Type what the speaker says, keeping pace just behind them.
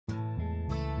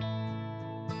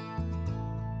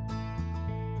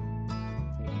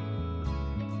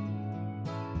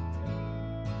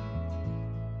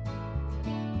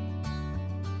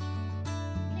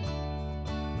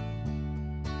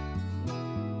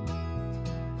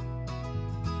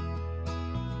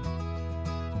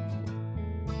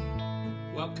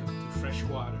Fresh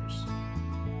Waters.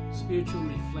 Spiritual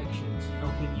reflections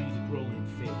helping you to grow in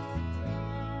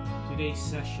faith. Today's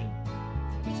session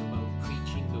is about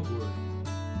preaching the Word.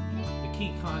 The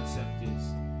key concept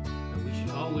is that we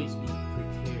should always be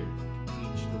prepared to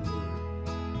preach the Word.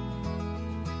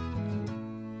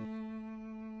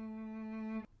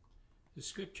 The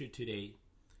scripture today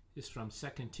is from 2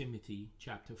 Timothy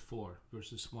chapter 4,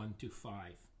 verses 1 to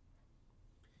 5.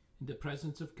 In the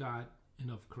presence of God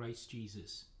and of Christ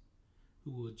Jesus, who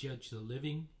will judge the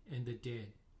living and the dead,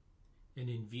 and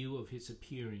in view of his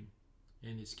appearing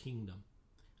and his kingdom,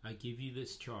 I give you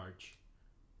this charge: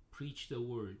 preach the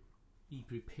word, be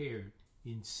prepared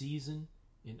in season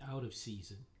and out of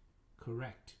season,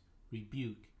 correct,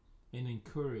 rebuke, and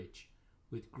encourage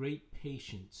with great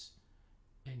patience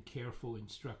and careful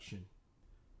instruction.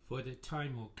 For the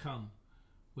time will come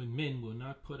when men will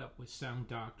not put up with sound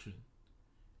doctrine.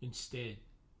 Instead,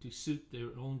 to suit their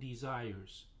own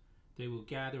desires, they will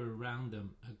gather around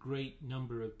them a great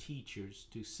number of teachers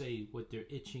to say what their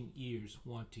itching ears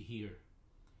want to hear.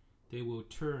 They will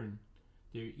turn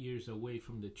their ears away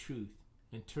from the truth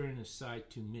and turn aside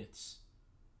to myths.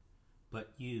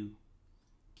 But you,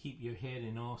 keep your head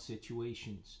in all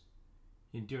situations,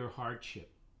 endure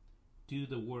hardship, do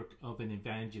the work of an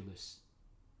evangelist,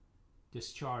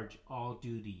 discharge all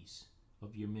duties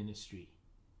of your ministry.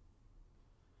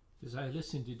 As I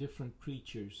listen to different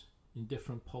preachers in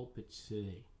different pulpits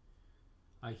today,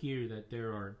 I hear that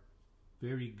there are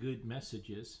very good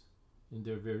messages and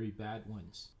there are very bad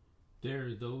ones. There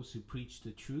are those who preach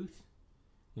the truth,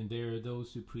 and there are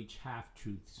those who preach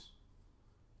half-truths.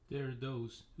 There are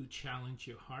those who challenge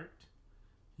your heart,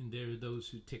 and there are those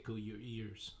who tickle your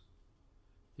ears.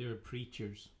 There are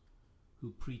preachers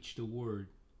who preach the word,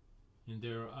 and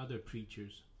there are other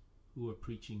preachers who are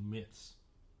preaching myths.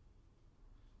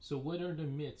 So what are the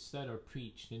myths that are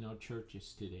preached in our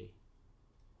churches today?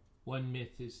 One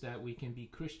myth is that we can be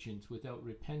Christians without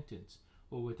repentance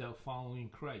or without following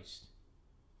Christ.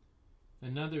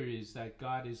 Another is that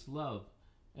God is love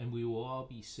and we will all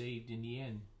be saved in the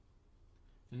end.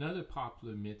 Another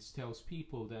popular myth tells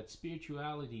people that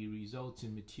spirituality results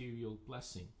in material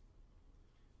blessing.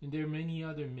 And there are many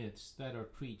other myths that are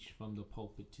preached from the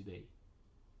pulpit today.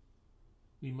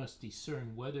 We must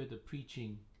discern whether the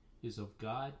preaching is of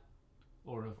God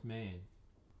or of man.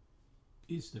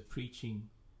 Is the preaching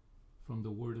from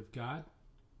the Word of God,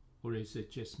 or is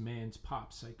it just man's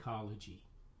pop psychology?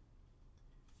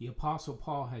 The Apostle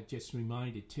Paul had just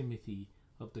reminded Timothy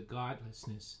of the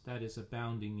godlessness that is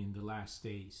abounding in the last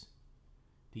days.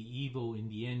 The evil in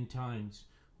the end times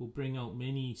will bring out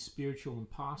many spiritual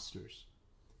impostors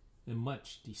and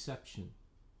much deception.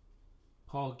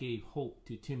 Paul gave hope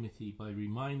to Timothy by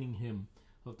reminding him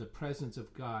of the presence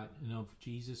of God and of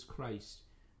Jesus Christ,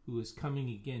 who is coming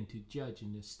again to judge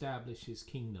and establish his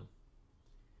kingdom.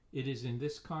 It is in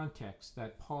this context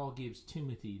that Paul gives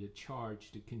Timothy the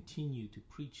charge to continue to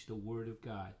preach the word of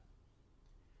God.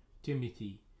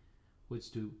 Timothy was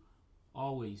to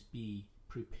always be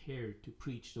prepared to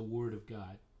preach the word of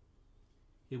God.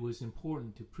 It was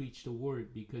important to preach the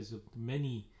word because of the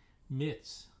many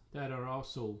myths that are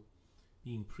also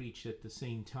being preached at the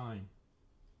same time.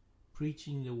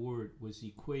 Preaching the word was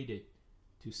equated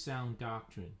to sound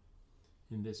doctrine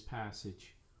in this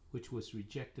passage, which was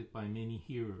rejected by many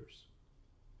hearers.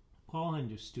 Paul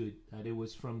understood that it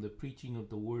was from the preaching of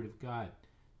the word of God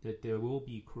that there will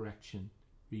be correction,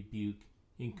 rebuke,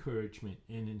 encouragement,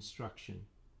 and instruction.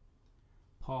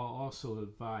 Paul also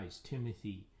advised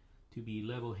Timothy to be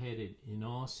level-headed in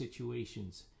all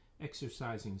situations,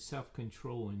 exercising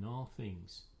self-control in all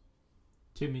things.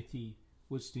 Timothy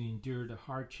was to endure the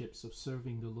hardships of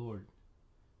serving the Lord,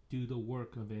 do the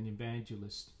work of an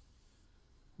evangelist,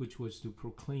 which was to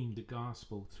proclaim the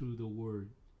gospel through the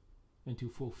word, and to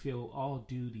fulfill all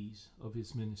duties of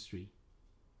his ministry.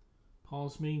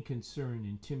 Paul's main concern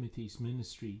in Timothy's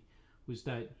ministry was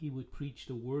that he would preach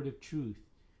the word of truth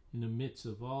in the midst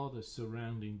of all the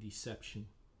surrounding deception.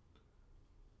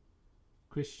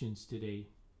 Christians today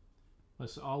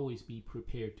must always be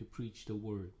prepared to preach the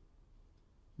word.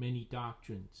 Many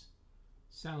doctrines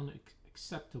sound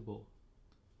acceptable,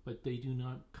 but they do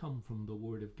not come from the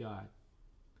Word of God.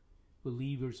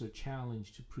 Believers are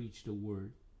challenged to preach the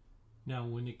Word. Now,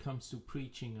 when it comes to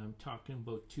preaching, I'm talking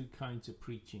about two kinds of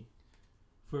preaching.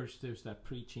 First, there's that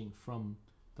preaching from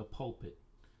the pulpit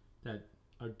that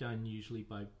are done usually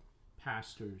by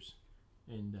pastors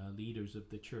and leaders of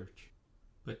the church.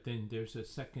 But then there's a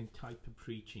second type of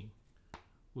preaching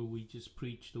where we just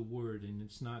preach the word and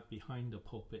it's not behind the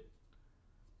pulpit.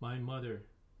 My mother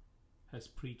has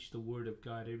preached the word of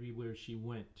God everywhere she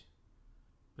went,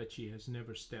 but she has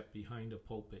never stepped behind a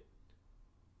pulpit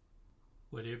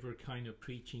whatever kind of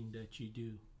preaching that you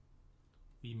do,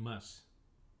 we must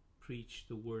preach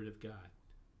the Word of God.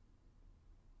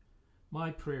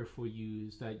 My prayer for you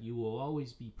is that you will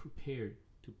always be prepared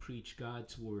to preach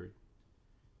God's Word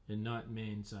and not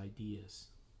man's ideas.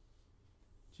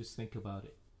 Just think about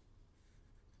it.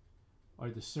 Are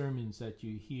the sermons that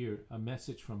you hear a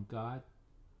message from God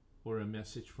or a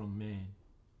message from man?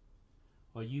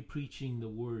 Are you preaching the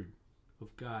Word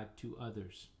of God to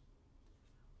others?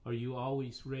 Are you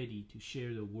always ready to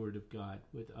share the Word of God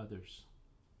with others?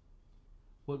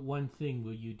 What one thing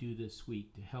will you do this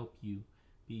week to help you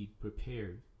be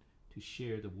prepared to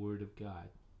share the Word of God?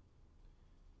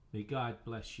 May God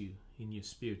bless you in your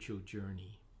spiritual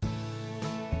journey.